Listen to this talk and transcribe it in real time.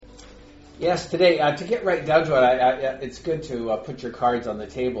Yes, today, to get right down to it, it's good to put your cards on the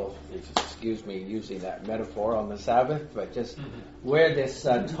table, if you excuse me using that metaphor on the Sabbath, but just where this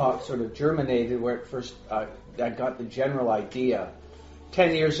talk sort of germinated, where it first I got the general idea.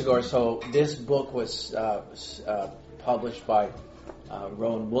 10 years ago or so, this book was published by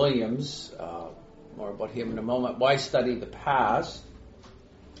Rowan Williams. More about him in a moment. Why Study the Past?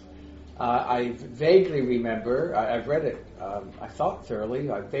 I vaguely remember, I've read it, I thought thoroughly,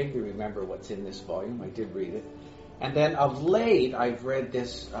 I vaguely remember what's in this volume, I did read it. And then of late, I've read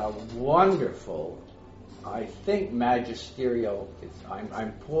this wonderful, I think magisterial,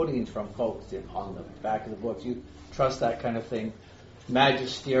 I'm quoting from folks on the back of the books, you trust that kind of thing,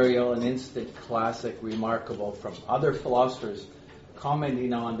 magisterial, an instant classic, remarkable, from other philosophers,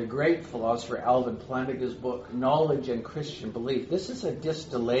 commenting on the great philosopher Alvin Plantinga's book, Knowledge and Christian Belief. This is a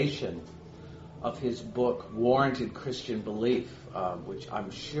distillation of his book, Warranted Christian Belief, which I'm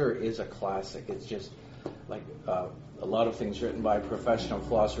sure is a classic. It's just like a lot of things written by professional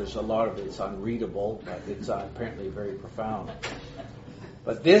philosophers, a lot of it's unreadable, but it's apparently very profound.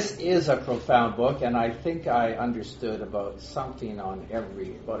 But this is a profound book, and I think I understood about something on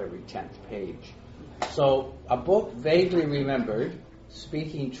every 10th page. So a book vaguely remembered,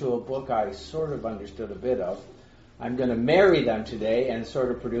 speaking to a book I sort of understood a bit of. I'm going to marry them today and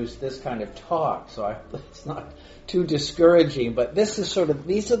sort of produce this kind of talk. So it's not too discouraging, but these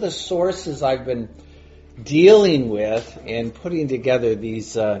are the sources I've been dealing with in putting together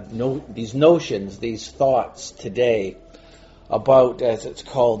these notions, these thoughts today about, as it's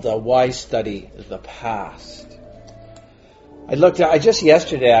called, why study the past. Just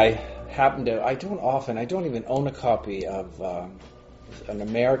yesterday I don't even own a copy of an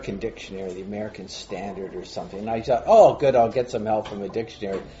American dictionary, the American Standard or something. And I thought, oh, good, I'll get some help from a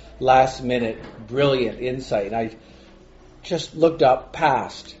dictionary. Last minute, brilliant insight. And I just looked up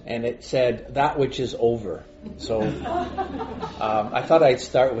past, and it said, that which is over. So I thought I'd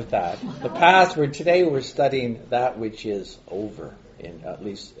start with that. The past, today we're studying that which is over. And at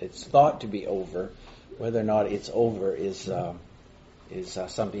least it's thought to be over. Whether or not it's over is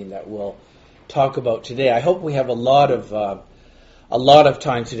something that we'll talk about today. I hope we have a lot of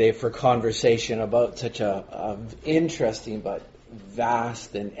time today for conversation about such a interesting but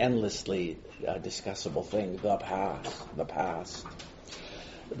vast and endlessly discussable thing, the past.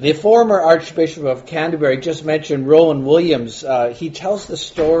 The former Archbishop of Canterbury, just mentioned Rowan Williams. He tells the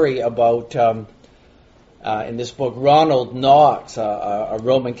story about, in this book, Ronald Knox, a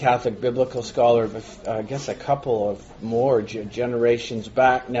Roman Catholic biblical scholar, I guess a couple of more generations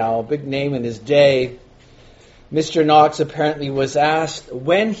back now, a big name in his day. Mr. Knox apparently was asked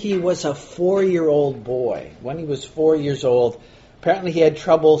when he was a 4-year-old boy, when he was 4 years old, apparently he had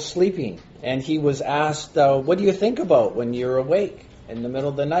trouble sleeping. And he was asked, what do you think about when you're awake in the middle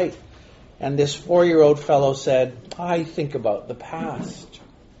of the night? And this 4-year-old fellow said, I think about the past.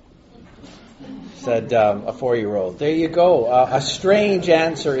 Said a 4-year-old. There you go. A strange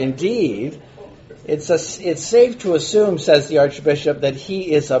answer indeed. It's safe to assume, says the Archbishop, that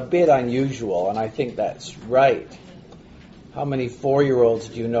he is a bit unusual, and I think that's right. How many 4-year-olds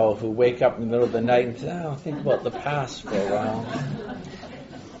do you know who wake up in the middle of the night and say, think about the past for a while?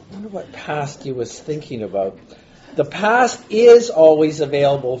 I wonder what past he was thinking about. The past is always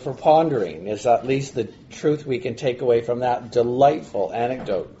available for pondering, is at least the truth we can take away from that delightful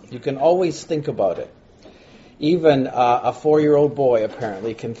anecdote. You can always think about it. Even a 4-year-old boy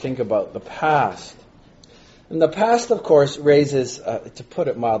apparently can think about the past. And the past, of course, raises, to put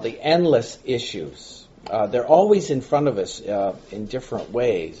it mildly, endless issues. They're always in front of us in different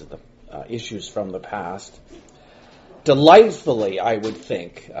ways, the issues from the past. Delightfully, I would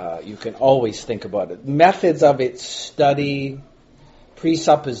think, you can always think about it. Methods of its study,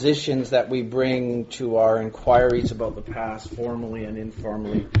 presuppositions that we bring to our inquiries about the past, formally and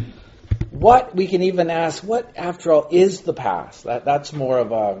informally. What we can even ask, what, after all, is the past? That's more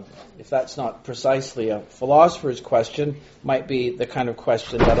of a, if that's not precisely a philosopher's question, might be the kind of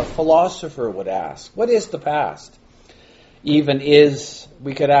question that a philosopher would ask. What is the past? We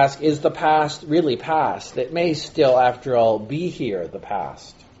could ask, is the past really past? It may still, after all, be here, the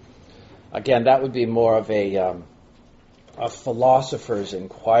past. Again, that would be more of a philosopher's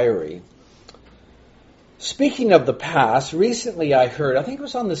inquiry. Speaking of the past, recently I heard, I think it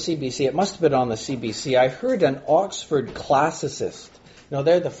was on the CBC, it must have been on the CBC, I heard an Oxford classicist.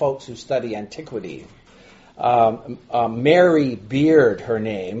 They're the folks who study antiquity. Mary Beard, her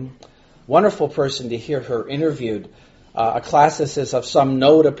name. Wonderful person to hear her interviewed. A classicist of some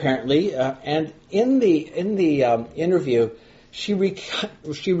note, apparently. And in the interview, she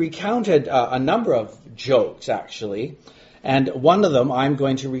recounted a number of jokes, actually. And one of them I'm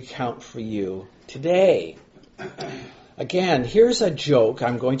going to recount for you today. Again, here's a joke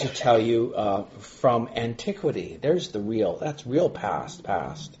I'm going to tell you from antiquity. That's real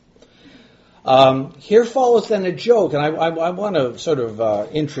past. Here follows then a joke, and I want to sort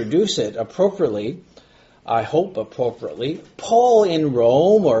of introduce it appropriately, I hope appropriately. Paul in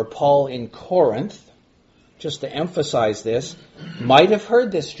Rome or Paul in Corinth, just to emphasize this, might have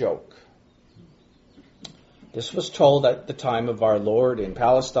heard this joke. This was told at the time of our Lord in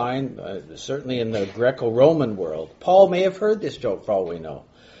Palestine, certainly in the Greco-Roman world. Paul may have heard this joke, for all we know.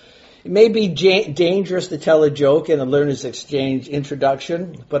 It may be dangerous to tell a joke in a learner's exchange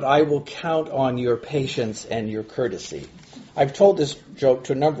introduction, but I will count on your patience and your courtesy. I've told this joke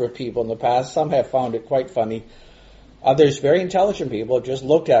to a number of people in the past. Some have found it quite funny. Others, very intelligent people, just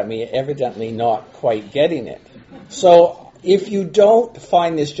looked at me, evidently not quite getting it. So if you don't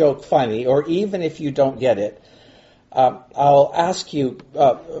find this joke funny, or even if you don't get it, I'll ask you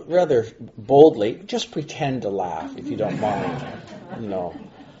rather boldly, just pretend to laugh if you don't mind,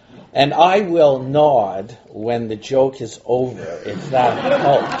 And I will nod when the joke is over, if that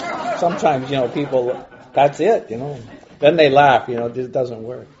helps. Sometimes, people, that's it, Then they laugh, it doesn't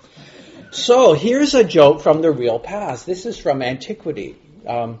work. So here's a joke from the real past. This is from antiquity.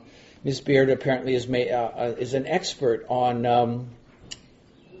 Ms. Beard apparently is an expert on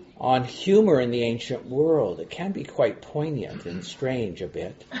humor in the ancient world. It can be quite poignant and strange a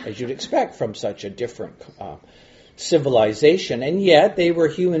bit, as you'd expect from such a different civilization. And yet they were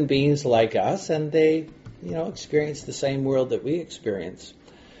human beings like us, and they, experienced the same world that we experience.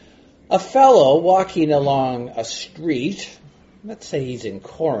 A fellow walking along a street, let's say he's in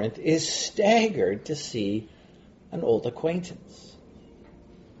Corinth, is staggered to see an old acquaintance.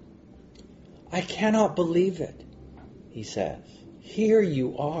 "I cannot believe it," he says. "Here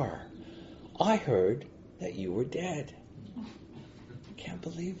you are. I heard that you were dead." Can't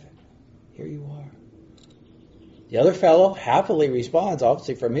believe it. Here you are. The other fellow happily responds,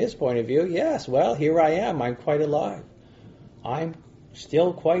 obviously from his point of view, "Yes, well, here I am. I'm quite alive. I'm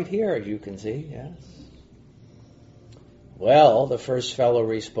still quite here, as you can see, yes." Well, the first fellow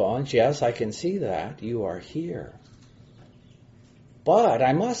responds, "Yes, I can see that. You are here. But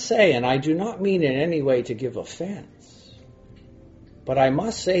I must say, and I do not mean in any way to give offense, but I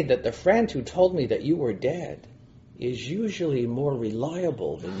must say that the friend who told me that you were dead is usually more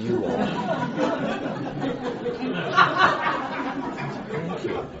reliable than you are." Thank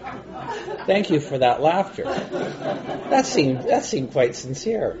you. Thank you for that laughter. That seemed quite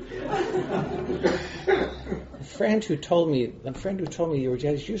sincere. The friend who told me you were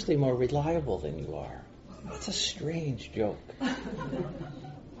dead is usually more reliable than you are. That's a strange joke. I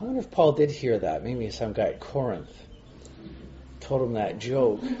wonder if Paul did hear that. Maybe some guy at Corinth told him that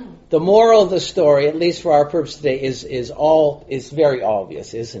joke. The moral of the story, at least for our purpose today, is very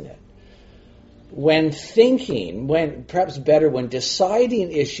obvious, isn't it? When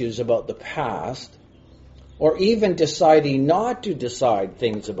deciding issues about the past, or even deciding not to decide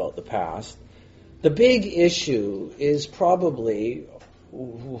things about the past, the big issue is probably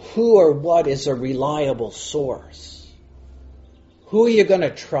who or what is a reliable source. Who are you going to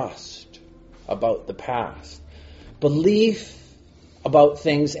trust about the past? Belief about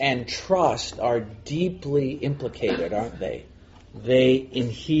things and trust are deeply implicated, aren't they? They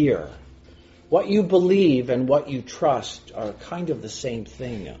inhere. What you believe and what you trust are kind of the same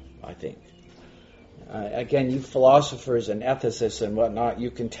thing, I think. Again, you philosophers and ethicists and whatnot,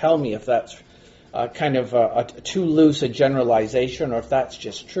 you can tell me if that's kind of too loose a generalization or if that's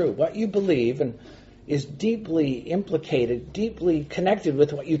just true. What you believe is deeply implicated, deeply connected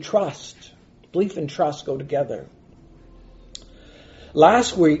with what you trust. Belief and trust go together.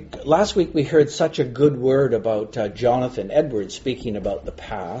 Last week we heard such a good word about Jonathan Edwards speaking about the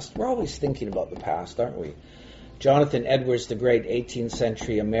past. We're always thinking about the past, aren't we? Jonathan Edwards, the great 18th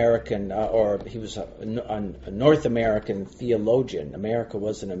century American, or he was a North American theologian. America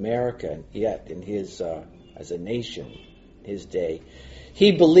wasn't America yet in his as a nation, his day.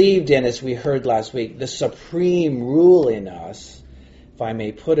 He believed in, as we heard last week, the supreme rule in us, if I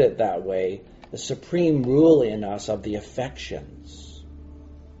may put it that way, the supreme rule in us of the affections.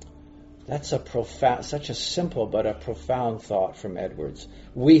 That's such a simple but a profound thought from Edwards.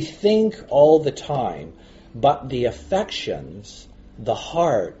 We think all the time, but the affections, the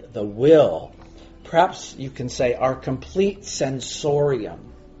heart, the will, perhaps you can say our complete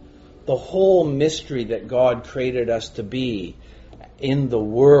sensorium, the whole mystery that God created us to be in the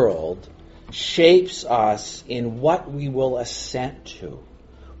world, shapes us in what we will assent to,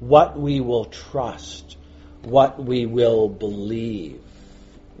 what we will trust, what we will believe.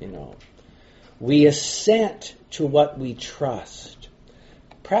 We assent to what we trust,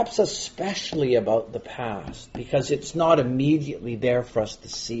 perhaps especially about the past, because it's not immediately there for us to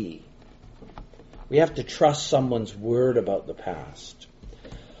see. We have to trust someone's word about the past.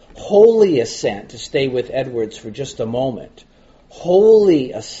 Holy assent, to stay with Edwards for just a moment.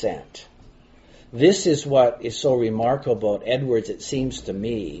 Holy assent. This is what is so remarkable about Edwards, it seems to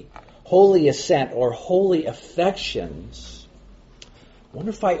me. Holy assent, or holy affections. I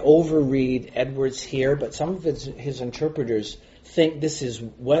wonder if I overread Edwards here, but some of his interpreters think this is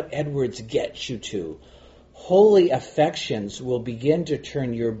what Edwards gets you to. Holy affections will begin to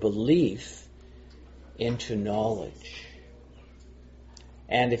turn your belief into knowledge.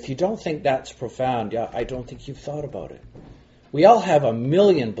 And if you don't think that's profound, I don't think you've thought about it. We all have a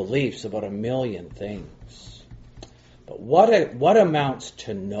million beliefs about a million things. But what amounts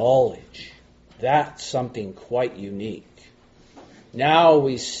to knowledge? That's something quite unique. Now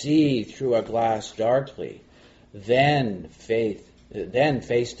we see through a glass darkly, then face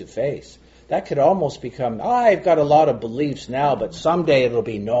to face. That could almost become, I've got a lot of beliefs now, but someday it'll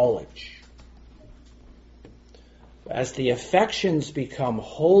be knowledge. As the affections become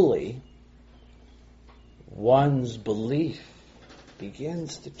holy, one's belief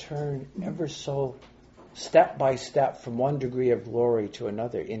begins to turn ever so step by step from one degree of glory to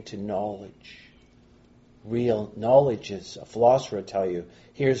another into knowledge. Real knowledge is, a philosopher will tell you,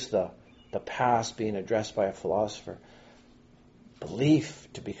 here's the past being addressed by a philosopher. Belief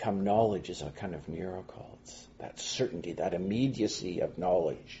to become knowledge is a kind of miracle. It's that certainty, that immediacy of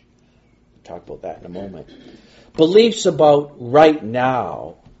knowledge. We'll talk about that in a moment. Beliefs about right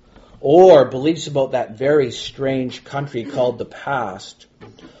now, or beliefs about that very strange country called the past,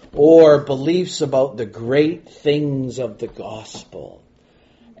 or beliefs about the great things of the gospel,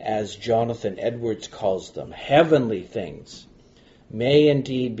 as Jonathan Edwards calls them, heavenly things, may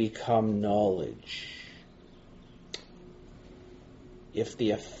indeed become knowledge if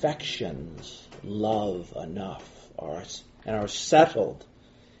the affections love enough and are settled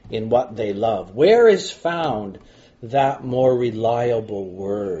in what they love. Where is found that more reliable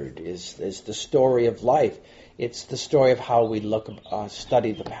word is the story of life. It's the story of how we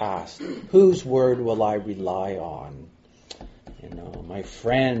study the past. Whose word will I rely on? My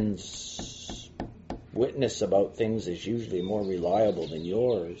friend's witness about things is usually more reliable than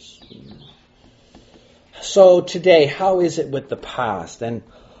yours. So today, how is it with the past? And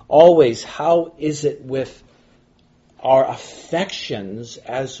always, how is it with our affections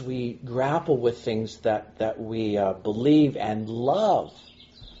as we grapple with things that we believe and love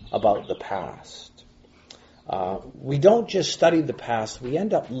about the past? We don't just study the past, we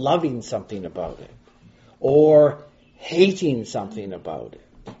end up loving something about it or hating something about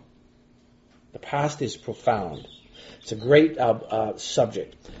it. The past is profound. It's a great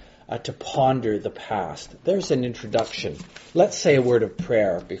subject to ponder the past. There's an introduction. Let's say a word of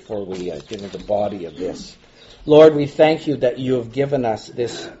prayer before we get into the body of this. Lord, we thank you that you have given us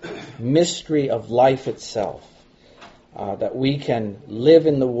this mystery of life itself, that we can live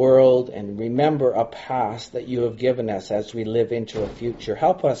in the world and remember a past that you have given us as we live into a future.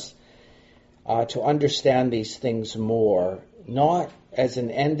 Help us to understand these things more, not as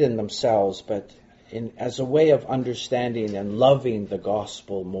an end in themselves, but as a way of understanding and loving the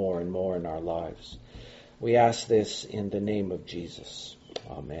gospel more and more in our lives. We ask this in the name of Jesus.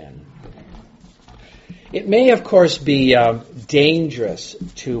 Amen. It may, of course, be dangerous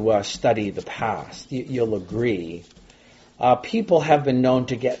to study the past. You'll agree. People have been known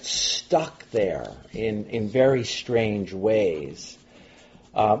to get stuck there in very strange ways.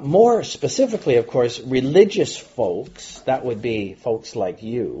 More specifically, of course, religious folks, that would be folks like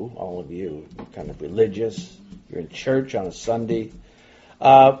you, all of you, kind of religious, you're in church on a Sunday.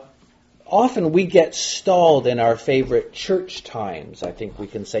 Often we get stalled in our favorite church times, I think we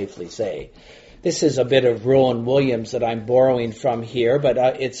can safely say. This is a bit of Rowan Williams that I'm borrowing from here, but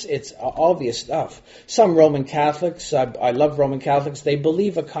it's obvious stuff. Some Roman Catholics, I love Roman Catholics, they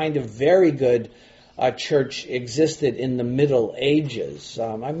believe a kind of very good church existed in the Middle Ages.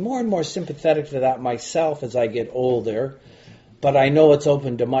 I'm more and more sympathetic to that myself as I get older, but I know it's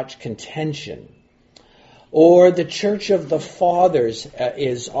open to much contention. Or the Church of the Fathers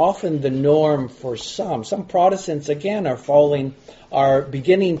is often the norm for some. Some Protestants, again, are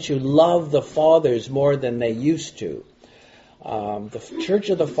beginning to love the Fathers more than they used to. The Church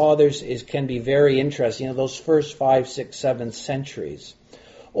of the Fathers can be very interesting, those first 5, 6, 7 centuries.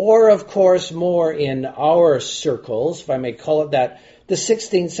 Or, of course, more in our circles, if I may call it that, the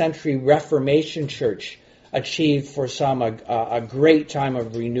 16th century Reformation Church achieved for some a great time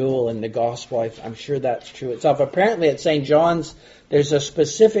of renewal in the gospel. I'm sure that's true itself. Apparently at St. John's, there's a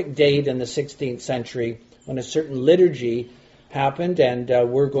specific date in the 16th century when a certain liturgy happened, and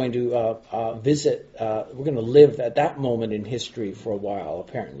we're going to we're going to live at that moment in history for a while,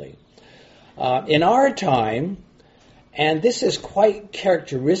 apparently. In our time, and this is quite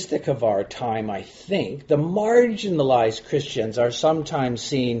characteristic of our time, I think, the marginalized Christians are sometimes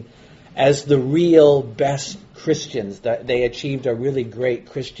seen as the real best Christians, that they achieved a really great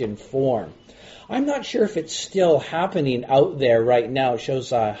Christian form. I'm not sure if it's still happening out there right now. It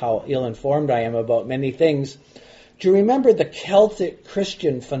shows how ill-informed I am about many things. Do you remember the Celtic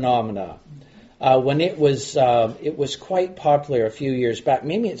Christian phenomena? When it was quite popular a few years back.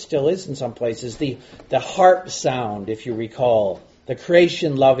 Maybe it still is in some places. The harp sound, if you recall, the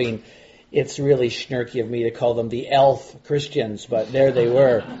creation-loving. It's really schnurky of me to call them the elf Christians, but there they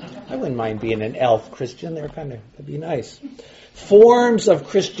were. I wouldn't mind being an elf Christian. That'd be nice. Forms of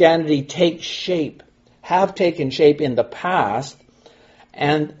Christianity have taken shape in the past,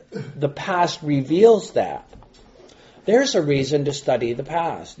 and the past reveals that. There's a reason to study the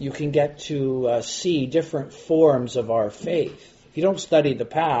past. You can get to see different forms of our faith. If you don't study the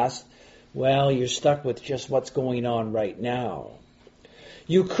past, well, you're stuck with just what's going on right now.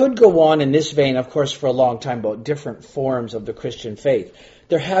 You could go on in this vein, of course, for a long time about different forms of the Christian faith.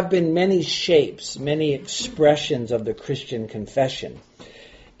 There have been many shapes, many expressions of the Christian confession.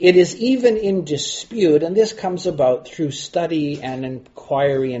 It is even in dispute, and this comes about through study and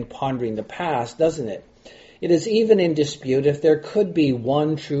inquiry and pondering the past, doesn't it? It is even in dispute if there could be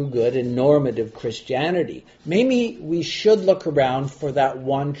one true good and normative Christianity. Maybe we should look around for that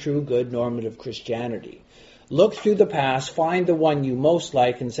one true good normative Christianity. Look through the past, find the one you most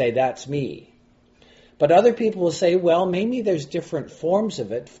like and say, that's me. But other people will say, well, maybe there's different forms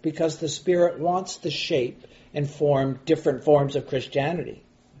of it because the Spirit wants to shape and form different forms of Christianity.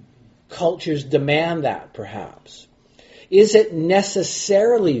 Cultures demand that, perhaps. Is it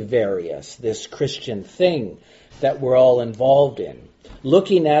necessarily various, this Christian thing that we're all involved in?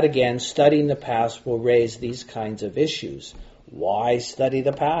 Looking at, again, studying the past will raise these kinds of issues. Why study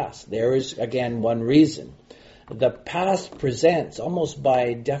the past? There is, again, one reason. The past presents, almost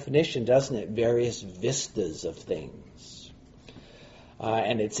by definition, doesn't it, various vistas of things.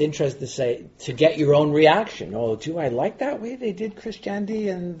 And it's interesting to get your own reaction. Oh, do I like that way they did Christianity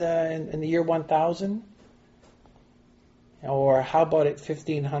in the year 1000? Or how about at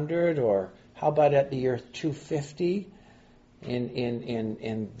 1500? Or how about at the year 250?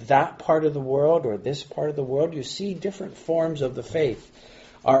 In that part of the world or this part of the world, you see different forms of the faith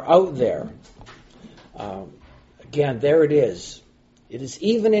are out there. Again, there it is. It is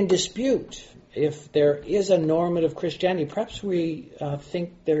even in dispute if there is a normative Christianity. Perhaps we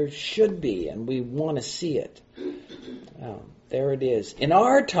think there should be, and we want to see it. There it is. In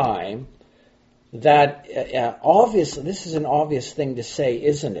our time, that obviously, this is an obvious thing to say,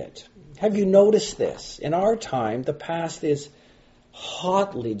 isn't it? Have you noticed this? In our time, the past is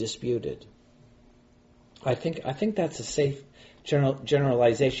hotly disputed. I think that's a safe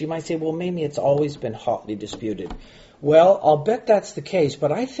generalization. You might say, well, maybe it's always been hotly disputed. Well, I'll bet that's the case,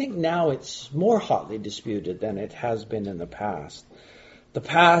 but I think now it's more hotly disputed than it has been in the past. The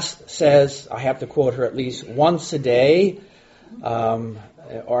past says, I have to quote her at least once a day,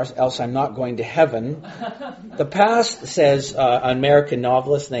 or else I'm not going to heaven. The past says, an American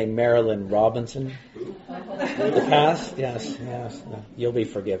novelist named Marilyn Robinson. The past, yes, you'll be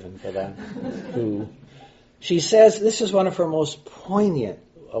forgiven for that. Who? She says, this is one of her most poignant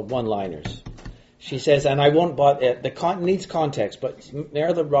one-liners. She says, and I won't bother, needs context, but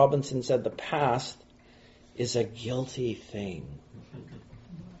Marilyn Robinson said the past is a guilty thing.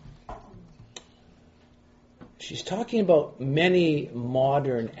 She's talking about many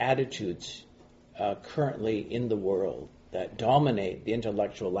modern attitudes currently in the world that dominate the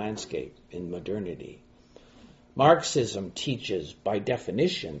intellectual landscape in modernity. Marxism teaches, by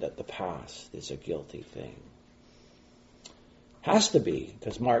definition, that the past is a guilty thing. Has to be,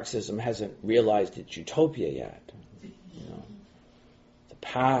 because Marxism hasn't realized its utopia yet. The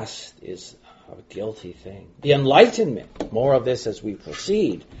past is a guilty thing. The Enlightenment, more of this as we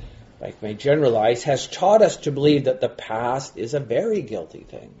proceed, like I may generalize, has taught us to believe that the past is a very guilty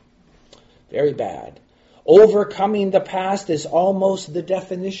thing. Very bad. Overcoming the past is almost the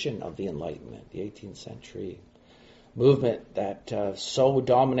definition of the Enlightenment, the 18th century movement that so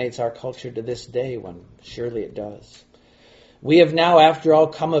dominates our culture to this day, when surely it does. We have now, after all,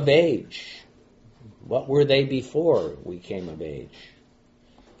 come of age. What were they before we came of age?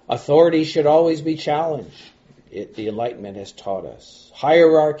 Authority should always be challenged. The Enlightenment has taught us.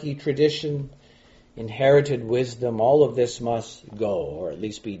 Hierarchy, tradition, inherited wisdom, all of this must go, or at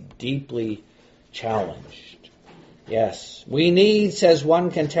least be deeply challenged. Yes. We need, says one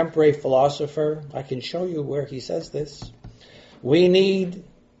contemporary philosopher, I can show you where he says this, we need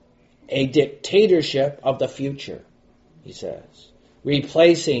a dictatorship of the future, he says,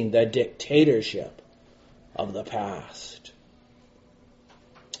 replacing the dictatorship of the past.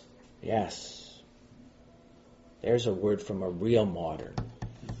 Yes. There's a word from a real modern.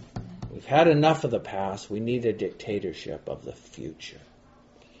 We've had enough of the past. We need a dictatorship of the future.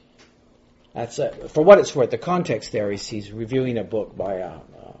 That's for what it's worth. The context there is he's reviewing a book by a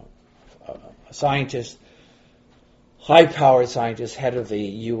scientist, high-powered scientist, head of the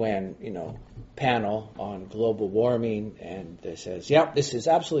UN, panel on global warming, and it says, "Yep, this is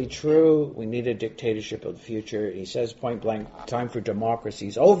absolutely true. We need a dictatorship of the future." He says, point blank, "Time for democracy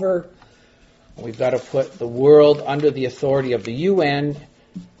is over. We've got to put the world under the authority of the UN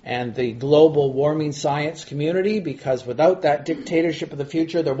and the global warming science community, because without that dictatorship of the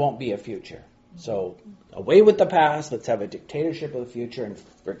future, there won't be a future. So away with the past, let's have a dictatorship of the future and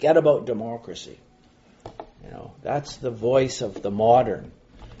forget about democracy." That's the voice of the modern,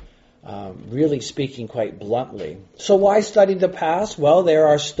 really speaking quite bluntly. So why study the past? Well, there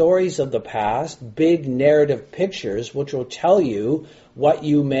are stories of the past, big narrative pictures, which will tell you what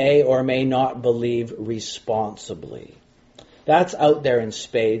you may or may not believe responsibly. That's out there in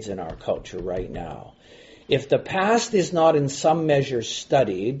spades in our culture right now. If the past is not in some measure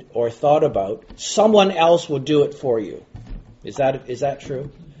studied or thought about, someone else will do it for you. Is that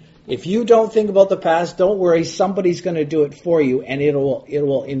true? If you don't think about the past, don't worry, somebody's going to do it for you, and it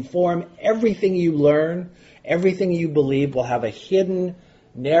will inform everything you learn, everything you believe will have a hidden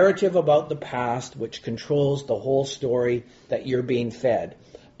narrative about the past which controls the whole story that you're being fed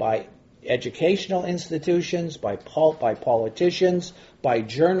by educational institutions, by politicians, by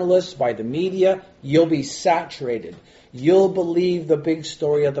journalists, by the media. You'll be saturated. You'll believe the big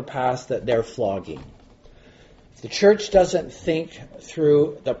story of the past that they're flogging. If the church doesn't think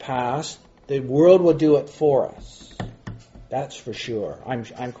through the past, the world will do it for us. That's for sure.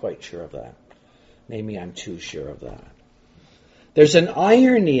 I'm quite sure of that. Maybe I'm too sure of that. There's an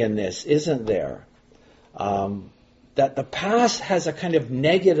irony in this, isn't there? That the past has a kind of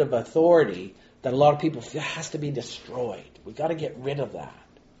negative authority that a lot of people feel has to be destroyed. We've got to get rid of that.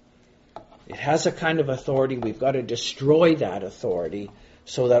 It has a kind of authority. We've got to destroy that authority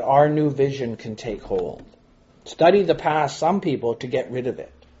so that our new vision can take hold. Study the past, some people, to get rid of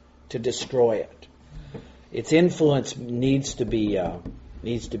it, to destroy it. Its influence needs to be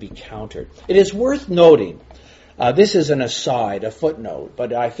countered. It is worth noting, this is an aside, a footnote,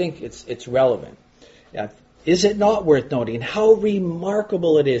 but I think it's relevant. Is it not worth noting how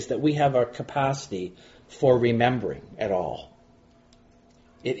remarkable it is that we have our capacity for remembering at all?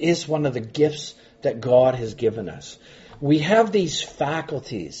 It is one of the gifts that God has given us. We have these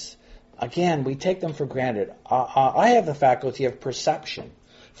faculties. Again, we take them for granted. I have the faculty of perception,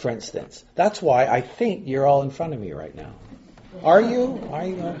 for instance. That's why I think you're all in front of me right now. Are you? Are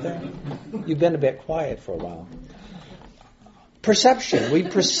you out there? You've been a bit quiet for a while. Perception. We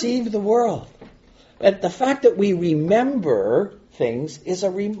perceive the world. And the fact that we remember things is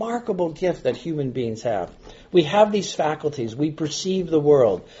a remarkable gift that human beings have. We have these faculties. We perceive the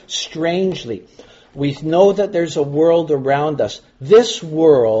world strangely. We know that there's a world around us. This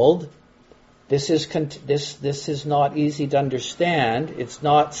world, this is not easy to understand. It's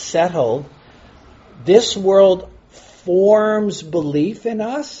not settled. This world forms belief in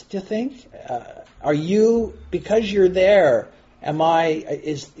us, do you think? Are you, because you're there,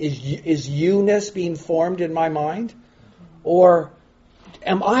 is you-ness being formed in my mind? Or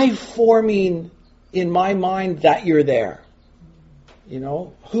am I forming in my mind that you're there?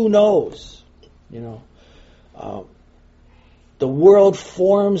 Who knows? The world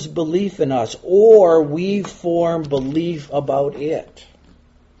forms belief in us, or we form belief about it.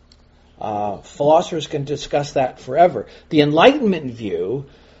 Philosophers can discuss that forever. The Enlightenment view,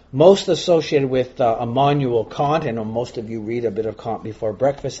 most associated with Immanuel Kant, and most of you read a bit of Kant before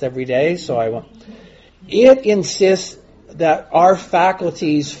breakfast every day, it insists that our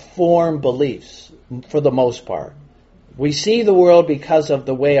faculties form beliefs for the most part. We see the world because of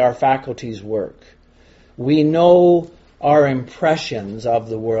the way our faculties work. We know our impressions of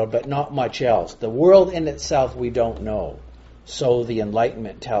the world, but not much else. The world in itself we don't know. So the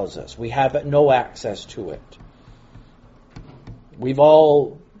Enlightenment tells us. We have no access to it. We've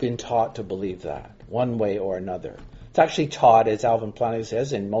all been taught to believe that, one way or another. It's actually taught, as Alvin Plantinga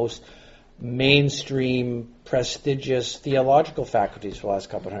says, in most mainstream, prestigious theological faculties for the last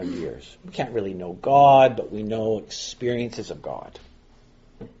couple hundred years. We can't really know God, but we know experiences of God.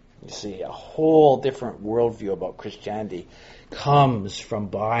 You see, a whole different worldview about Christianity comes from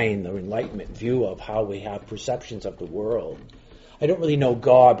buying the Enlightenment view of how we have perceptions of the world. I don't really know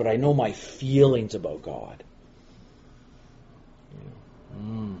God, but I know my feelings about God.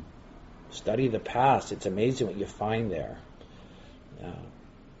 Study the past. It's amazing what you find there.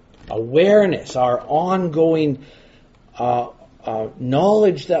 Awareness, our ongoing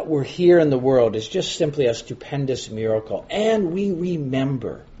knowledge that we're here in the world is just simply a stupendous miracle. And we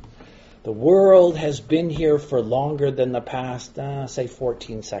remember. The world has been here for longer than the past, say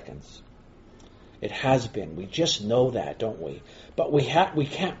 14 seconds. It has been. We just know that, don't we? But we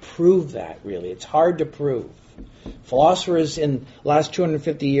can't prove that, really. It's hard to prove. Philosophers in the last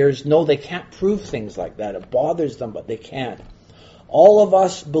 250 years know they can't prove things like that. It bothers them, but they can't. All of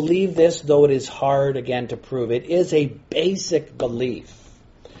us believe this, though it is hard, again, to prove. It is a basic belief.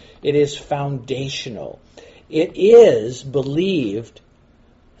 It is foundational. It is believed,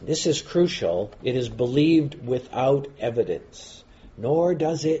 this is crucial, it is believed without evidence. Nor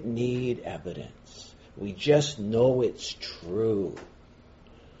does it need evidence. We just know it's true.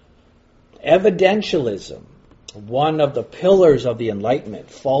 Evidentialism, one of the pillars of the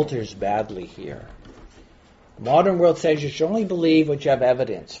Enlightenment, falters badly here. The modern world says you should only believe what you have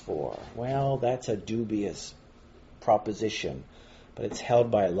evidence for. Well, that's a dubious proposition, but it's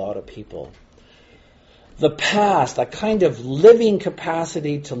held by a lot of people. The past, a kind of living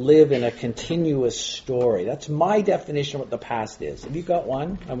capacity to live in a continuous story. That's my definition of what the past is. Have you got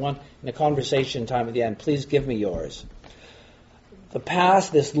one? I want, in the conversation time at the end, please give me yours. The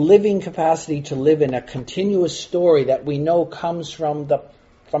past, this living capacity to live in a continuous story that we know comes from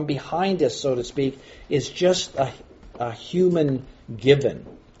behind us, so to speak, is just a human given.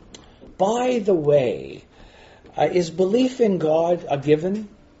 By the way, is belief in God a given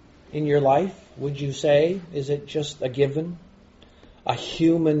in your life, would you say? Is it just a given? A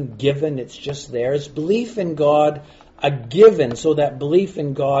human given, it's just there. Is belief in God a given so that belief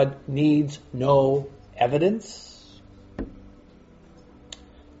in God needs no evidence?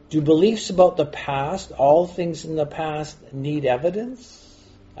 Do beliefs about the past, all things in the past, need evidence?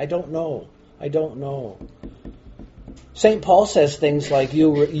 I don't know. St. Paul says things like,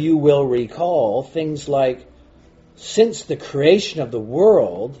 you will recall, things like, since the creation of the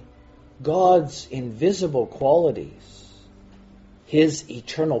world, God's invisible qualities, His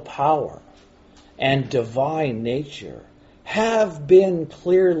eternal power and divine nature have been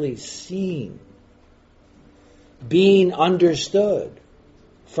clearly seen, being understood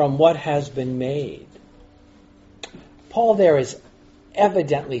from what has been made. Paul there is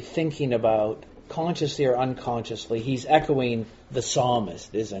evidently thinking about, consciously or unconsciously, he's echoing the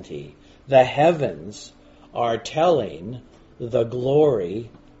psalmist, isn't he? The heavens are telling the glory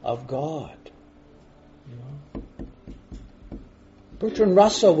of God. Bertrand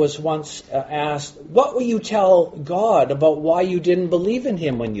Russell was once asked, what will you tell God about why you didn't believe in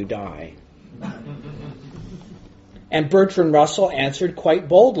Him when you die? And Bertrand Russell answered quite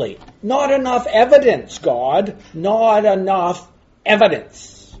boldly, not enough evidence, God. Not enough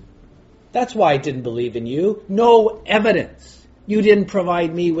evidence. That's why I didn't believe in you. No evidence. You didn't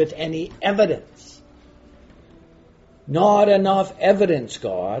provide me with any evidence. Not enough evidence,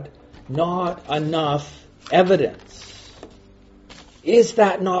 God. Not enough evidence. Is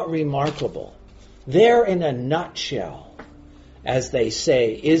that not remarkable? There, in a nutshell, as they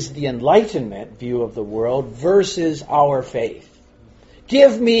say, is the Enlightenment view of the world versus our faith.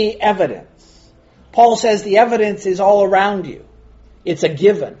 Give me evidence. Paul says the evidence is all around you. It's a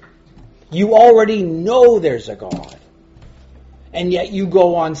given. You already know there's a God. And yet you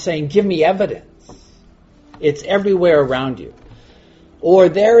go on saying, give me evidence. It's everywhere around you. Or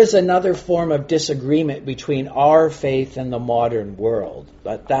there is another form of disagreement between our faith and the modern world.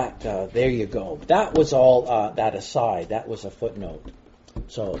 But that, there you go. That was all that aside. That was a footnote.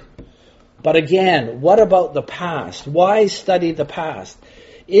 But again, what about the past? Why study the past?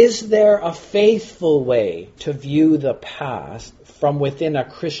 Is there a faithful way to view the past from within a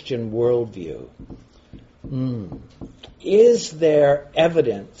Christian worldview? Is there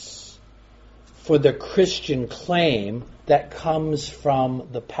evidence for the Christian claim that comes from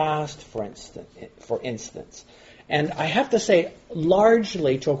the past, for instance? And I have to say,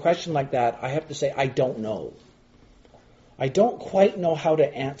 largely to a question like that, I have to say I don't know. I don't quite know how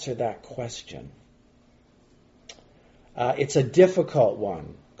to answer that question. It's a difficult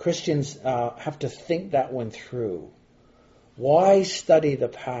one. Christians have to think that one through. Why study the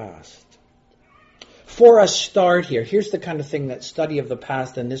past? For a start here, here's the kind of thing that study of the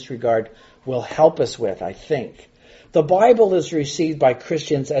past in this regard will help us with, I think. The Bible is received by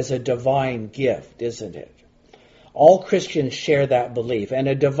Christians as a divine gift, isn't it? All Christians share that belief. And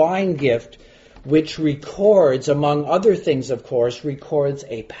a divine gift which records, among other things, of course, records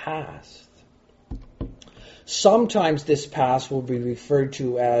a past. Sometimes this past will be referred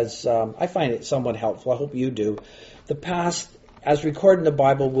to as, I find it somewhat helpful, I hope you do, the past, as recorded in the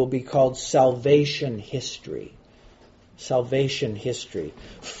Bible, will be called salvation history. Salvation history.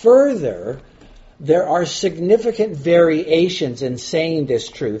 Further, there are significant variations in saying this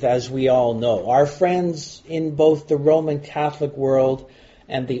truth, as we all know. Our friends in both the Roman Catholic world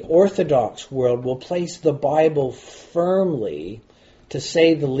and the Orthodox world will place the Bible firmly, to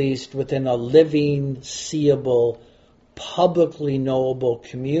say the least, within a living, seeable, publicly knowable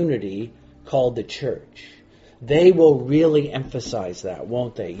community called the church. They will really emphasize that,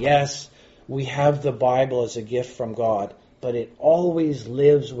 won't they? Yes, we have the Bible as a gift from God, but it always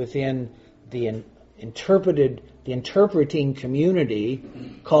lives within the interpreting community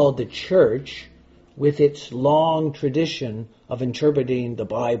called the church, with its long tradition of interpreting the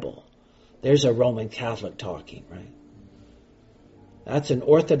Bible. There's a Roman Catholic talking, right? That's an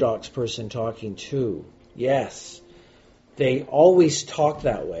Orthodox person talking too. Yes, they always talk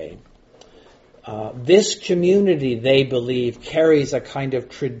that way. This community, they believe, carries a kind of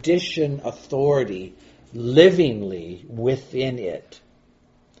tradition authority livingly within it.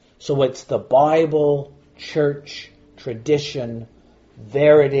 So it's the Bible, church, tradition.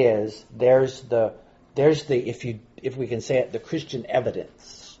 There it is. There's the if we can say it, the Christian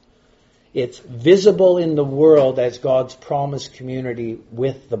evidence. It's visible in the world as God's promised community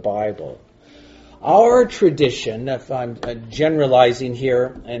with the Bible. Our tradition, if I'm generalizing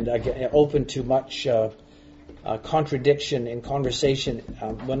here and open to much contradiction in conversation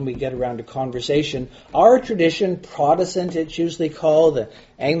when we get around to conversation, our tradition, Protestant it's usually called, the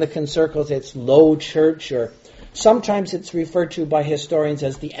Anglican circles it's Low Church, or sometimes it's referred to by historians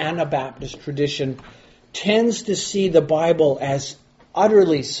as the Anabaptist tradition, tends to see the Bible as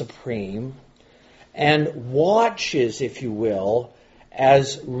utterly supreme and watches, if you will,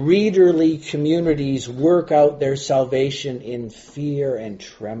 as readerly communities work out their salvation in fear and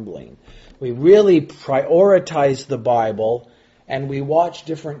trembling. We really prioritize the Bible, and we watch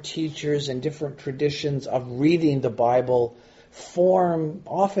different teachers and different traditions of reading the Bible form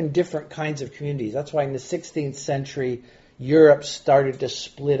often different kinds of communities. That's why in the 16th century, Europe started to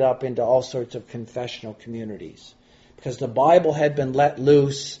split up into all sorts of confessional communities. Because the Bible had been let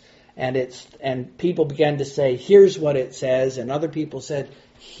loose, and people began to say, here's what it says, and other people said,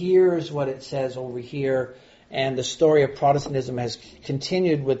 here's what it says over here. And the story of Protestantism has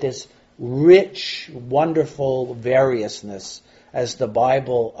continued with this rich, wonderful variousness as the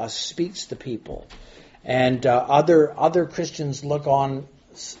Bible speaks to people. And other Christians look on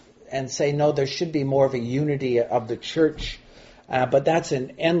and say, no, there should be more of a unity of the church. But that's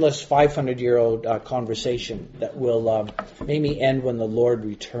an endless 500-year-old conversation that will maybe end when the Lord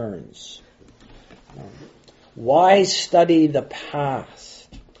returns. Why study the past?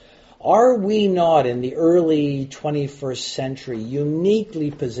 Are we not in the early 21st century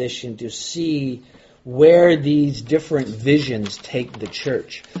uniquely positioned to see where these different visions take the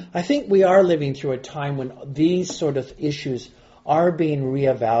church? I think we are living through a time when these sort of issues are being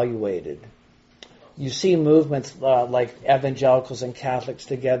reevaluated. You see movements like evangelicals and Catholics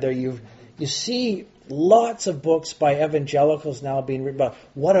together. You see lots of books by evangelicals now being written about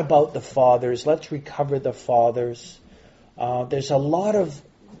what about the fathers? Let's recover the fathers. There's a lot of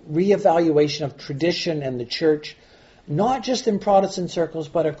reevaluation of tradition and the church, not just in Protestant circles,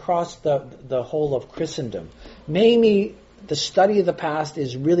 but across the whole of Christendom. Maybe the study of the past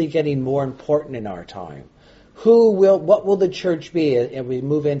is really getting more important in our time. What will the church be as we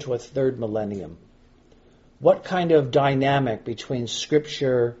move into a third millennium? What kind of dynamic between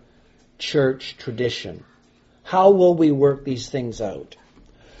Scripture, church, tradition? How will we work these things out?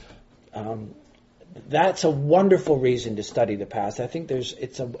 That's a wonderful reason to study the past. I think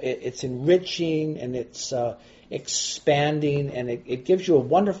it's enriching and it's expanding, and it gives you a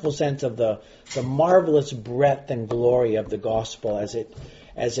wonderful sense of the marvelous breadth and glory of the gospel as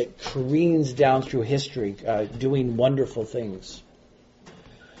it careens down through history, doing wonderful things.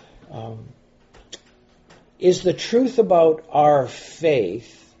 Is the truth about our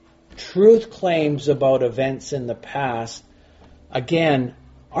faith, truth claims about events in the past, again,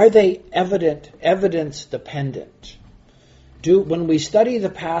 are they evidence dependent? When we study the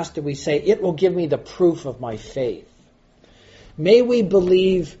past, do we say, it will give me the proof of my faith? May we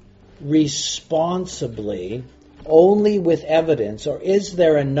believe responsibly only with evidence, or is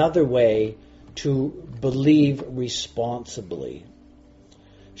there another way to believe responsibly?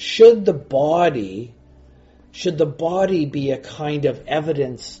 Should the body be a kind of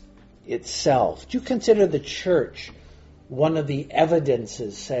evidence itself. Do you consider the church one of the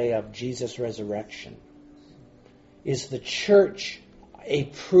evidences, say, of Jesus' resurrection? Is the church a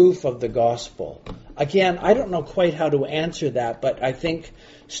proof of the gospel? Again, I don't know quite how to answer that, but I think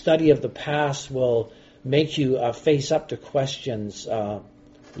study of the past will make you face up to questions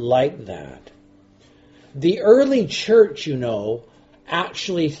like that. The early church,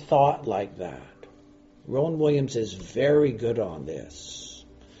 actually thought like that. Rowan Williams is very good on this.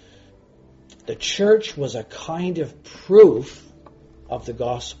 The church was a kind of proof of the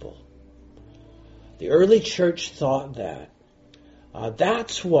gospel. The early church thought that.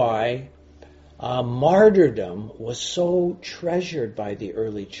 That's why martyrdom was so treasured by the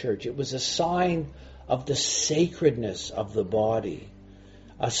early church. It was a sign of the sacredness of the body,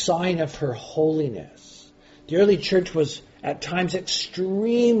 a sign of her holiness. The early church was at times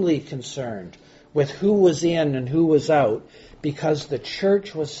extremely concerned with who was in and who was out, because the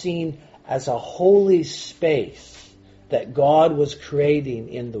church was seen as a holy space that God was creating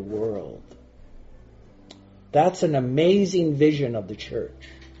in the world. That's an amazing vision of the church.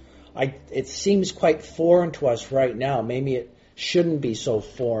 It seems quite foreign to us right now. Maybe it shouldn't be so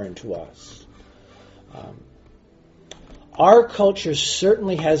foreign to us. Our culture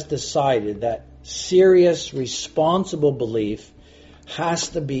certainly has decided that serious, responsible belief has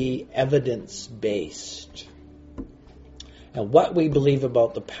to be evidence-based. And what we believe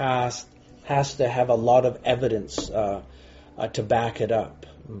about the past has to have a lot of evidence to back it up.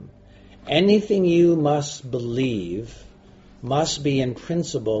 Anything you must believe must be in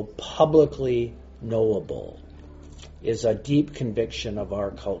principle publicly knowable, is a deep conviction of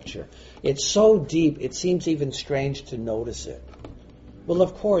our culture. It's so deep, it seems even strange to notice it. Well,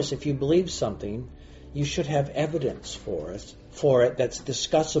 of course, if you believe something, you should have evidence for it that's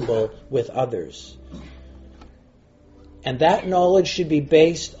discussable with others. And that knowledge should be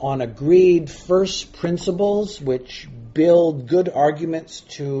based on agreed first principles which build good arguments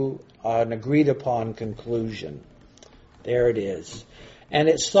to an agreed upon conclusion. There it is. And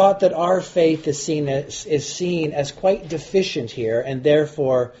it's thought that our faith is seen as quite deficient here, and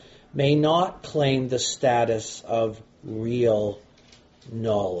therefore may not claim the status of real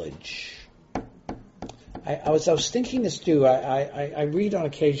knowledge. I was thinking this too. I read on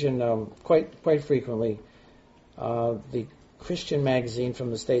occasion, quite frequently, the Christian magazine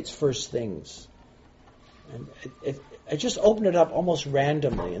from the States, First Things. And I just opened it up almost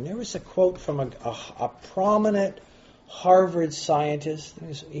randomly, and there was a quote from a prominent Harvard scientist. I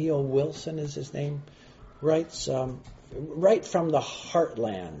think it's E.O. Wilson is his name. Writes right from the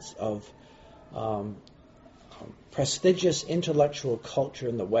heartlands of prestigious intellectual culture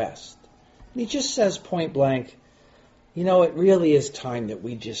in the West. And he just says point blank, it really is time that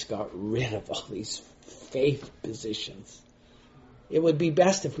we just got rid of all these faith positions. It would be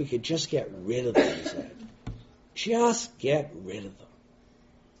best if we could just get rid of them, he said. Just get rid of them.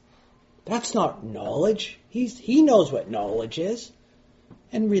 That's not knowledge. He knows what knowledge is.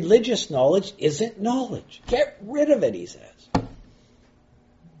 And religious knowledge isn't knowledge. Get rid of it, he says.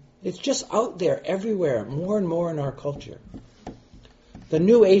 It's just out there everywhere, more and more in our culture. The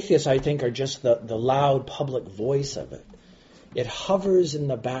new atheists, I think, are just the loud public voice of it. It hovers in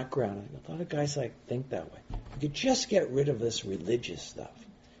the background. A lot of guys think that way. You could just get rid of this religious stuff.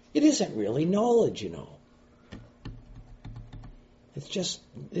 It isn't really knowledge,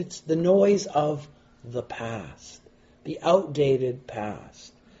 It's the noise of the past, the outdated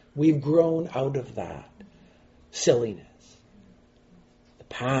past. We've grown out of that silliness. The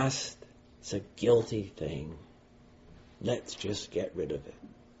past is a guilty thing. Let's just get rid of it.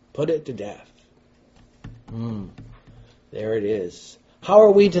 Put it to death. There it is. How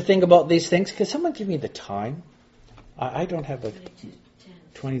are we to think about these things? Could someone give me the time? I don't have a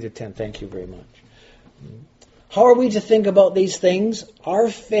 20 to 10. Thank you very much. How are we to think about these things? Our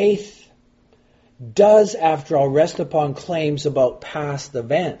faith does, after all, rest upon claims about past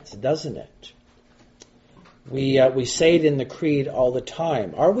events, doesn't it? We say it in the Creed all the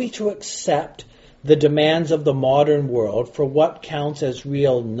time. Are we to accept the demands of the modern world for what counts as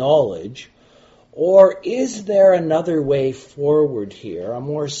real knowledge, or is there another way forward here, a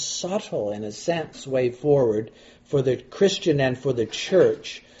more subtle, in a sense, way forward for the Christian and for the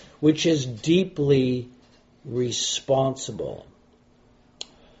church, which is deeply responsible?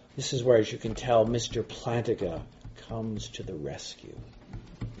 This is where, as you can tell, Mr. Plantinga comes to the rescue.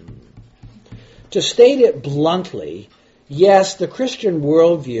 To state it bluntly, yes, the Christian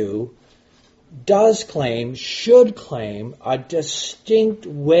worldview should claim a distinct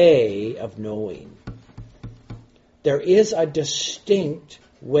way of knowing. There is a distinct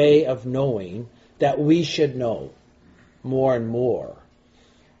way of knowing that we should know more and more.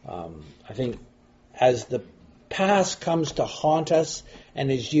 I think as the past comes to haunt us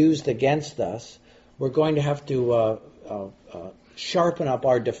and is used against us, we're going to have to sharpen up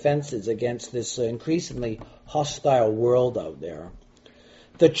our defenses against this increasingly hostile world out there.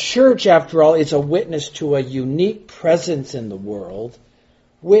 The church, after all, is a witness to a unique presence in the world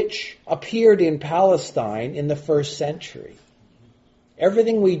which appeared in Palestine in the first century.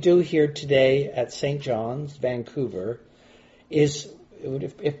 Everything we do here today at St. John's, Vancouver, is,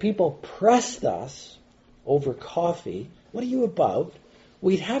 if people pressed us over coffee, what are you about?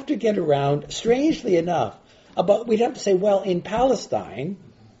 We'd have to get around, strangely enough, we'd have to say, well, in Palestine,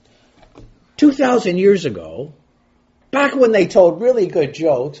 2,000 years ago, back when they told really good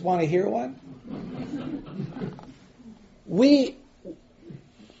jokes, want to hear one?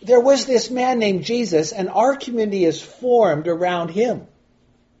 There was this man named Jesus, and our community is formed around him.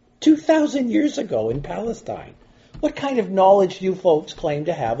 2,000 years ago in Palestine. What kind of knowledge do you folks claim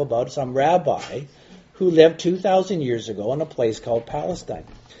to have about some rabbi who lived 2,000 years ago in a place called Palestine?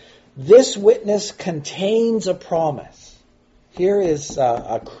 This witness contains a promise. Here is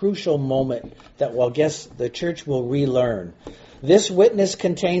a crucial moment that, well, I guess the church will relearn. This witness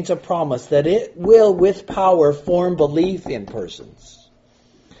contains a promise that it will, with power, form belief in persons.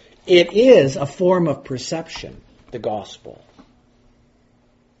 It is a form of perception, the gospel.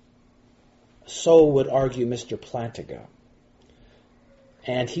 So would argue Mr. Plantinga.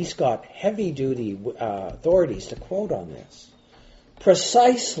 And he's got heavy-duty authorities to quote on this.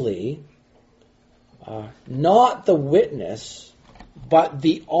 Precisely, not the witness, but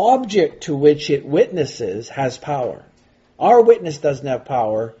the object to which it witnesses has power. Our witness doesn't have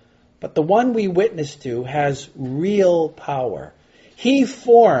power, but the one we witness to has real power. He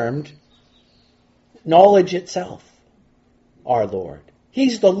formed knowledge itself, our Lord.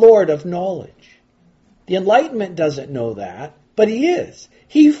 He's the Lord of knowledge. The Enlightenment doesn't know that, but he is.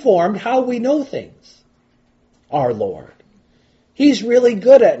 He formed how we know things, our Lord. He's really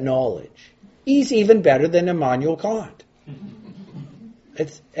good at knowledge. He's even better than Immanuel Kant.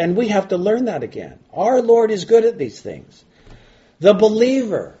 And we have to learn that again. Our Lord is good at these things. The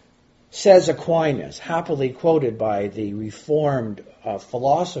believer, says Aquinas, happily quoted by the Reformed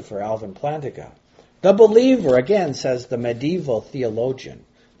philosopher Alvin Plantinga. The believer, again, says the medieval theologian,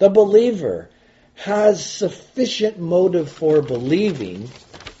 the believer has sufficient motive for believing,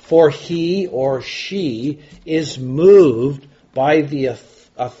 for he or she is moved by the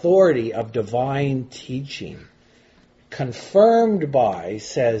authority of divine teaching, confirmed by,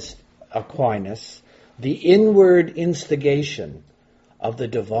 says Aquinas, the inward instigation of the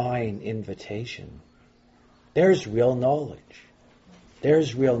divine invitation. There's real knowledge.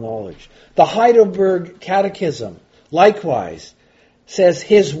 There's real knowledge. The Heidelberg Catechism, likewise, says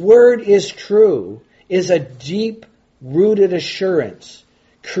his word is true, is a deep-rooted assurance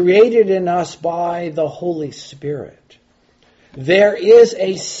created in us by the Holy Spirit. There is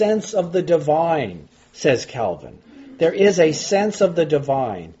a sense of the divine, says Calvin. There is a sense of the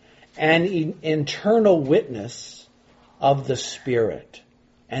divine, an internal witness of the Spirit.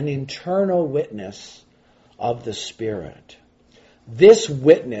 An internal witness of the Spirit. This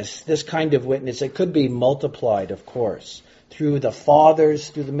witness, this kind of witness, it could be multiplied, of course, through the Fathers,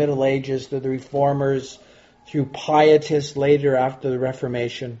 through the Middle Ages, through the Reformers, through Pietists later after the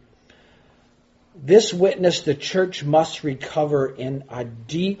Reformation. This witness the church must recover in a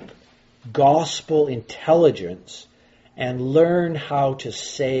deep gospel intelligence and learn how to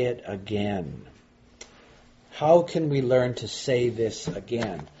say it again. How can we learn to say this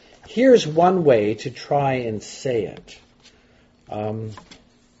again? Here's one way to try and say it.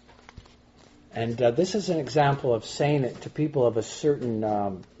 This is an example of saying it to people of a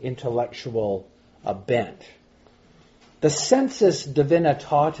certain intellectual bent. The sensus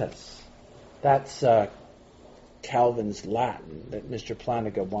divinitatis, that's Calvin's Latin that Mr.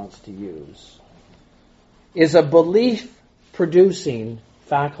 Plantinga wants to use, is a belief-producing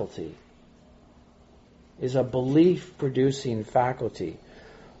faculty. Is a belief-producing faculty,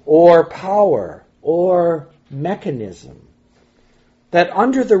 or power, or mechanism, that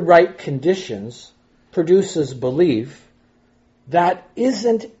under the right conditions produces belief that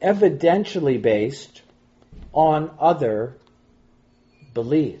isn't evidentially based on other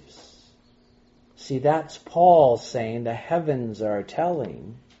beliefs. See, that's Paul saying the heavens are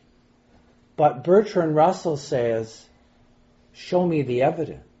telling, but Bertrand Russell says, show me the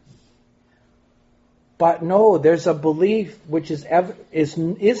evidence. But no, there's a belief which isn't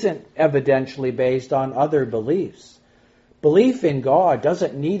evidentially based on other beliefs. Belief in God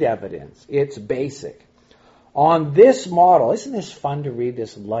doesn't need evidence. It's basic. On this model, isn't this fun to read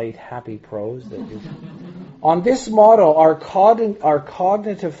this light, happy prose? On this model, our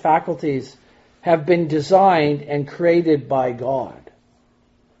cognitive faculties have been designed and created by God.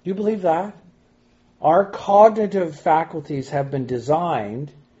 Do you believe that? Our cognitive faculties have been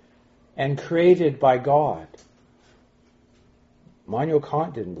designed and created by God. Immanuel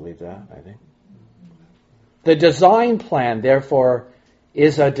Kant didn't believe that, I think. The design plan, therefore,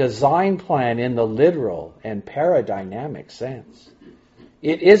 is a design plan in the literal and paradigmatic sense.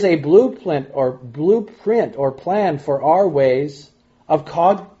 It is a blueprint or plan for our ways of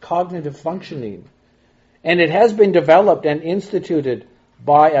cognitive functioning. And it has been developed and instituted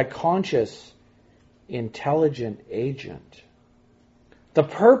by a conscious, intelligent agent. The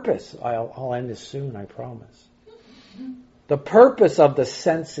purpose, I'll end this soon, I promise. The purpose of the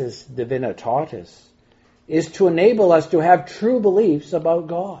sensus divinitatis is to enable us to have true beliefs about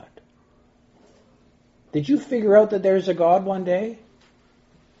God. Did you figure out that there's a God one day?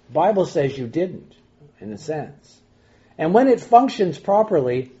 The Bible says you didn't, in a sense. And when it functions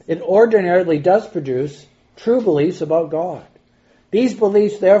properly, it ordinarily does produce true beliefs about God. These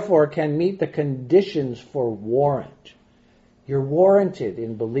beliefs, therefore, can meet the conditions for warrant. You're warranted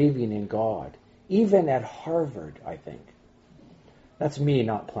in believing in God, even at Harvard, I think. That's me,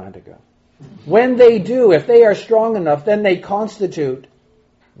 not Plantiga. When they do, if they are strong enough, then they constitute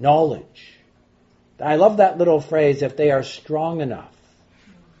knowledge. I love that little phrase, if they are strong enough.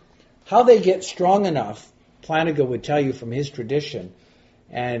 How they get strong enough, Plantiga would tell you from his tradition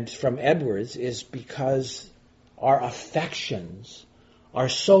and from Edwards, is because our affections are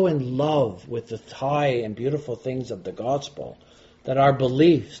so in love with the high and beautiful things of the gospel that our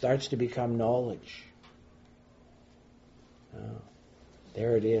belief starts to become knowledge.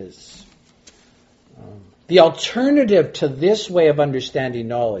 There it is. The alternative to this way of understanding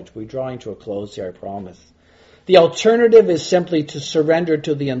knowledge, we're drawing to a close here, I promise. The alternative is simply to surrender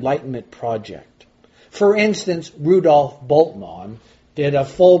to the Enlightenment project. For instance, Rudolf Bultmann did a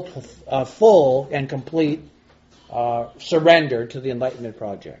full and complete surrender to the Enlightenment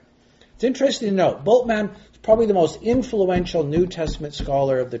project. It's interesting to note, Bultmann is probably the most influential New Testament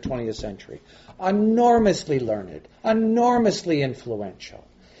scholar of the 20th century. Enormously learned, enormously influential.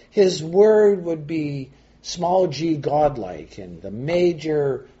 His word would be small g godlike in the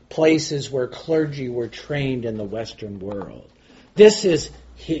major places where clergy were trained in the Western world.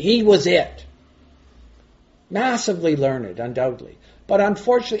 He was it. Massively learned, undoubtedly. But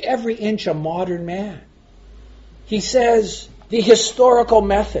unfortunately, every inch a modern man. He says, the historical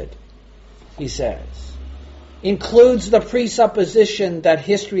method, he says, includes the presupposition that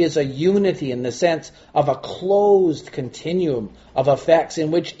history is a unity in the sense of a closed continuum of effects in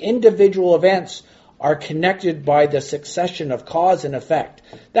which individual events are connected by the succession of cause and effect.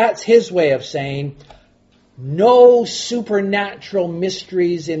 That's his way of saying, no supernatural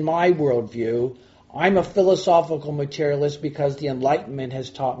mysteries in my worldview. I'm a philosophical materialist because the Enlightenment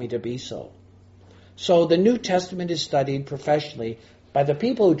has taught me to be so. So the New Testament is studied professionally by the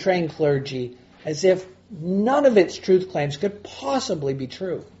people who train clergy as if none of its truth claims could possibly be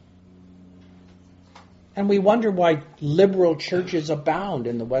true. And we wonder why liberal churches abound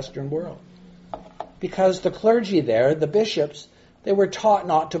in the Western world. Because the clergy there, the bishops, they were taught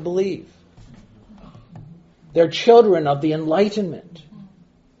not to believe. They're children of the Enlightenment.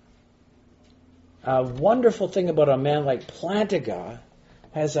 A wonderful thing about a man like Plantiga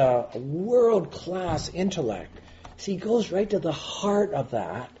has a world-class intellect. See, he goes right to the heart of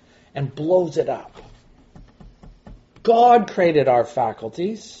that and blows it up. God created our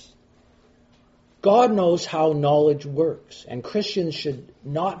faculties. God knows how knowledge works, and Christians should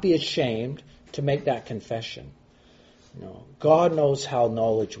not be ashamed to make that confession. No, God knows how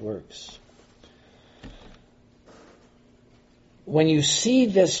knowledge works. When you see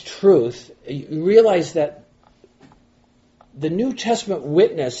this truth, you realize that the New Testament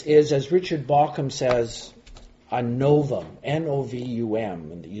witness is, as Richard Bauckham says, a novum,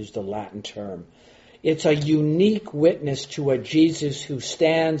 N-O-V-U-M, and they use the Latin term. It's a unique witness to a Jesus who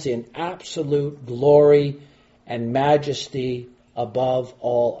stands in absolute glory and majesty above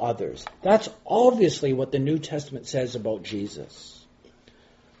all others. That's obviously what the New Testament says about Jesus.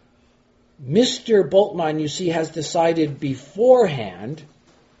 Mr. Bultmann, you see, has decided beforehand,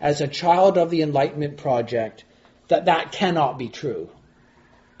 as a child of the Enlightenment project, that that cannot be true.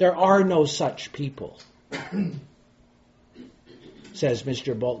 There are no such people, says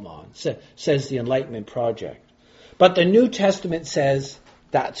Mr. Bultmann, says the Enlightenment project. But the New Testament says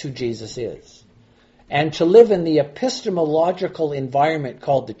that's who Jesus is. And to live in the epistemological environment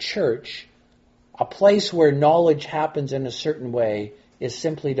called the church, a place where knowledge happens in a certain way, is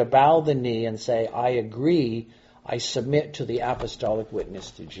simply to bow the knee and say, I agree, I submit to the apostolic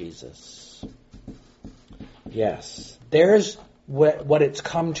witness to Jesus. Yes, there's what it's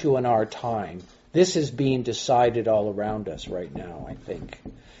come to in our time. This is being decided all around us right now, I think.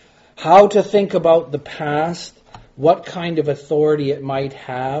 How to think about the past, what kind of authority it might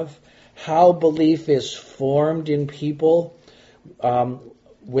have, how belief is formed in people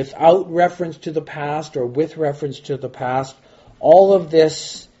without reference to the past or with reference to the past. All of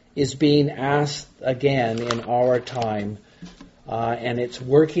this is being asked again in our time, and it's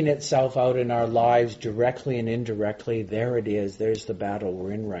working itself out in our lives directly and indirectly. There it is. There's the battle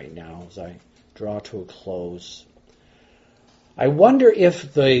we're in right now as I draw to a close. I wonder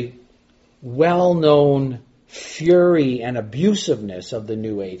if the well-known fury and abusiveness of the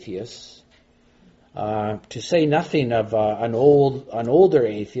new atheists, to say nothing of an older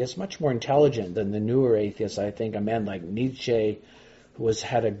atheist, much more intelligent than the newer atheists, I think, a man like Nietzsche, who has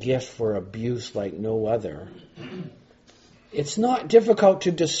had a gift for abuse like no other. It's not difficult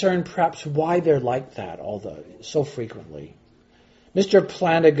to discern perhaps why they're like that so frequently. Mr.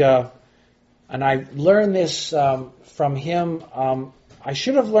 Plantinga, and I learned this from him, I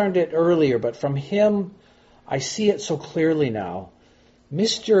should have learned it earlier, but from him I see it so clearly now.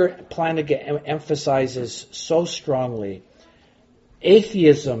 Mr. Plantinga emphasizes so strongly,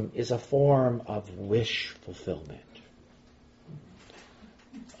 atheism is a form of wish fulfillment.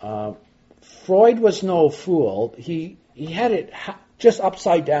 Freud was no fool. He had it just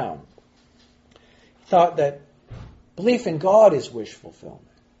upside down. He thought that belief in God is wish fulfillment.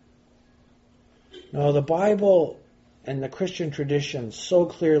 No, the Bible and the Christian tradition so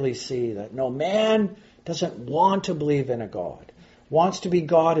clearly see that no, man doesn't want to believe in a God, wants to be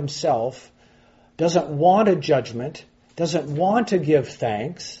God himself, doesn't want a judgment, doesn't want to give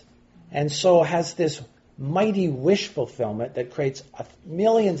thanks, and so has this mighty wish fulfillment that creates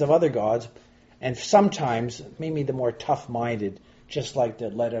millions of other gods, and sometimes, maybe the more tough-minded, just like to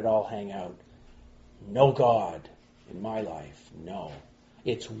let it all hang out. No God in my life, no.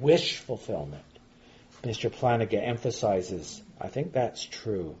 It's wish fulfillment. Mr. Plantinga emphasizes, I think that's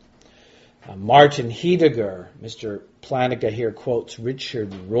true. Martin Heidegger, Mr. Plantinga here quotes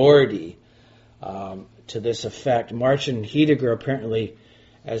Richard Rorty to this effect. Martin Heidegger apparently,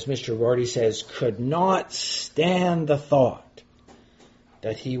 as Mr. Rorty says, could not stand the thought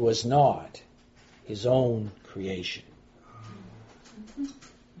that he was not his own creation.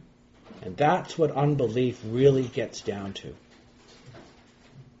 And that's what unbelief really gets down to.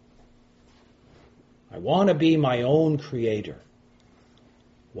 I want to be my own creator.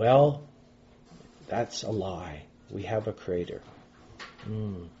 Well, that's a lie. We have a creator.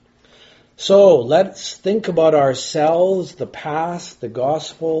 So let's think about ourselves, the past, the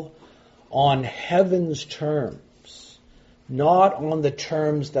gospel, on heaven's terms, not on the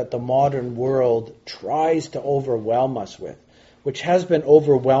terms that the modern world tries to overwhelm us with, which has been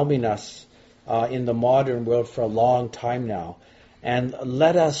overwhelming us in the modern world for a long time now. And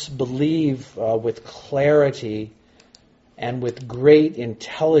let us believe with clarity and with great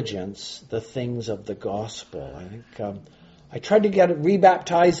intelligence the things of the gospel. I think I tried to get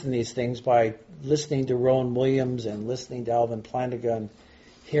rebaptized in these things by listening to Rowan Williams and listening to Alvin Plantinga and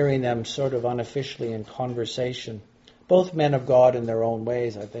hearing them sort of unofficially in conversation. Both men of God in their own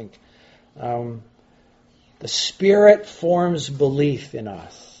ways, I think. The Spirit forms belief in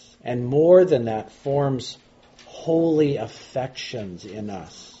us, and more than that, forms holy affections in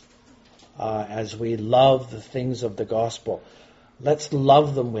us as we love the things of the gospel. Let's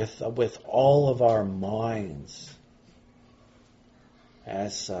love them with all of our minds,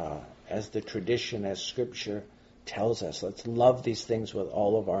 as the tradition, as Scripture tells us. Let's love these things with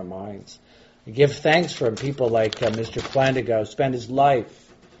all of our minds. We give thanks for people like Mr. Plantinga, who spent his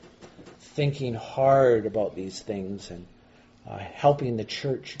life thinking hard about these things and helping the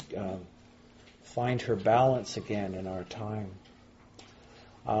church find her balance again in our time.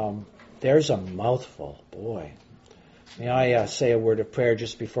 There's a mouthful, boy. May I say a word of prayer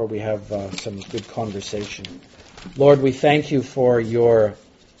just before we have some good conversation. Lord, we thank you for your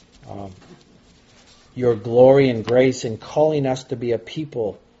glory and grace in calling us to be a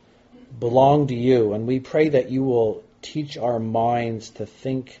people belong to you, and we pray that you will teach our minds to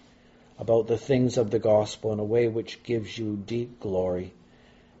think about the things of the gospel in a way which gives you deep glory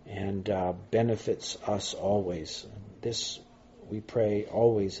and benefits us always. This we pray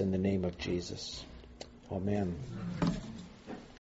always in the name of Jesus. Amen.